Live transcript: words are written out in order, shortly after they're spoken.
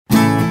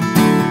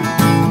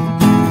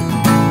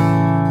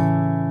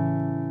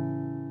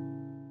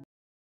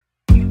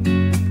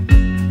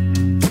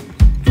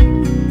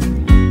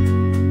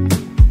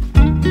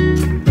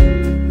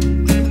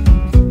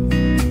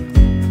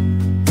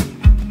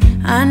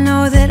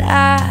know that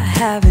I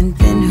haven't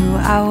been who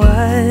I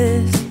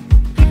was.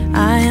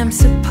 I am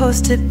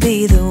supposed to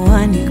be the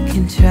one you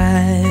can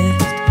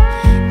trust.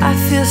 I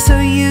feel so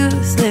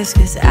useless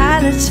 'cause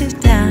I let you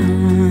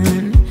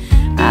down.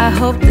 I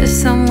hope there's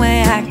some way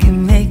I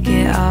can make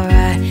it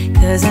alright,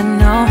 'cause I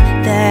know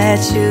that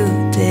you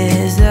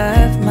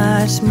deserve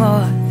much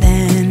more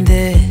than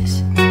this.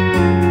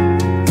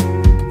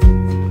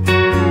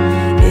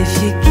 If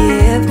you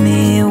give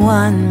me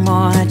one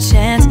more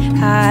chance,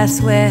 I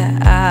swear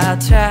I'll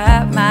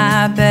try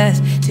my best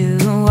to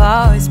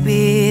always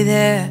be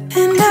there.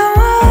 And I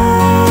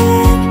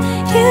want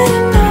you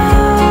to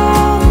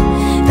know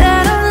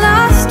that I'm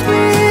lost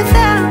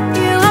without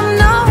you. I'm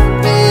not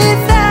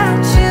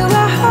without you.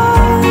 I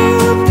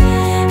hope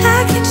I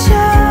can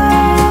show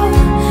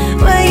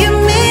what you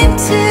mean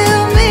to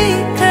me,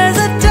 'cause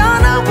I don't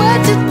know what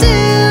to do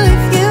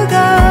if you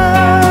go.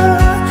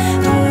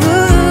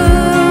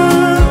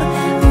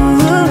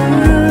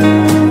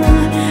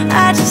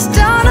 I just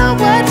don't know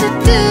what to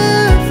do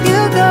if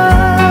you go.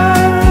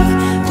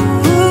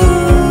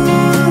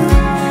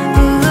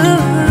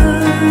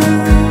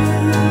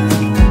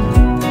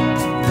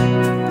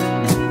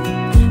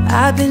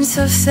 I've been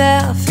so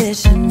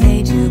selfish and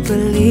made you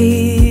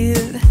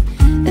believe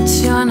that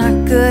you're not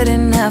good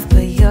enough,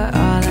 but you're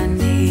all I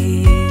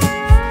need.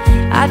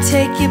 I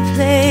take you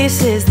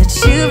places that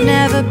you've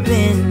never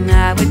been.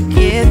 I would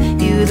give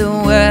you the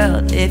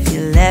world if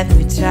you let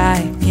me try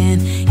again.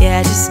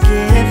 Yeah, just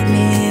give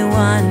me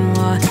one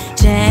more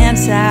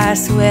chance. I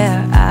swear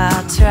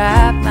I'll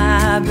try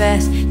my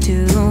best to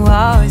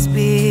always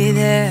be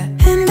there.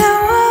 And I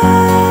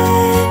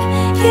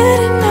want you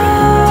to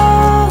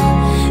know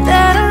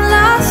that I'm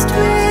lost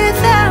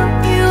without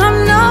you. I'm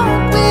not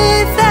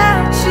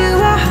without you.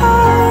 I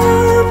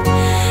hope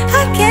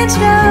I can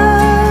show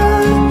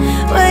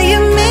what you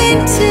mean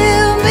to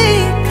me,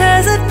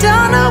 'cause I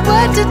don't know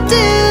what to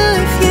do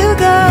if you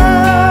go.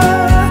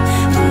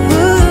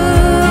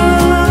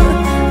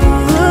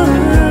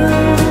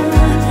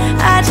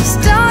 I just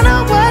don't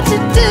know what to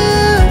do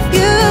if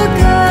you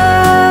go.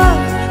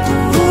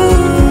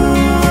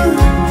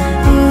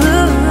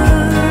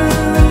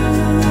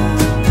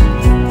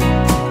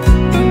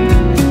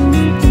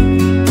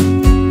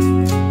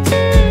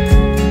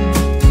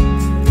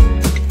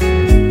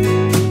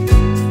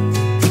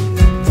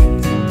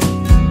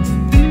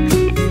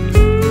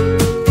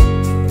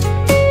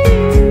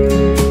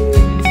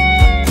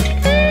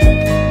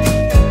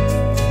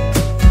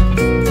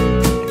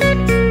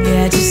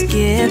 Just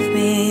give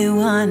me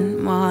one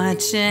more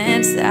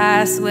chance.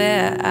 I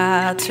swear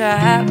I'll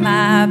try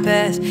my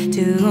best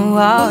to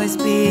always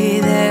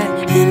be there.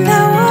 And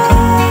I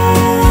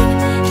want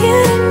you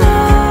to know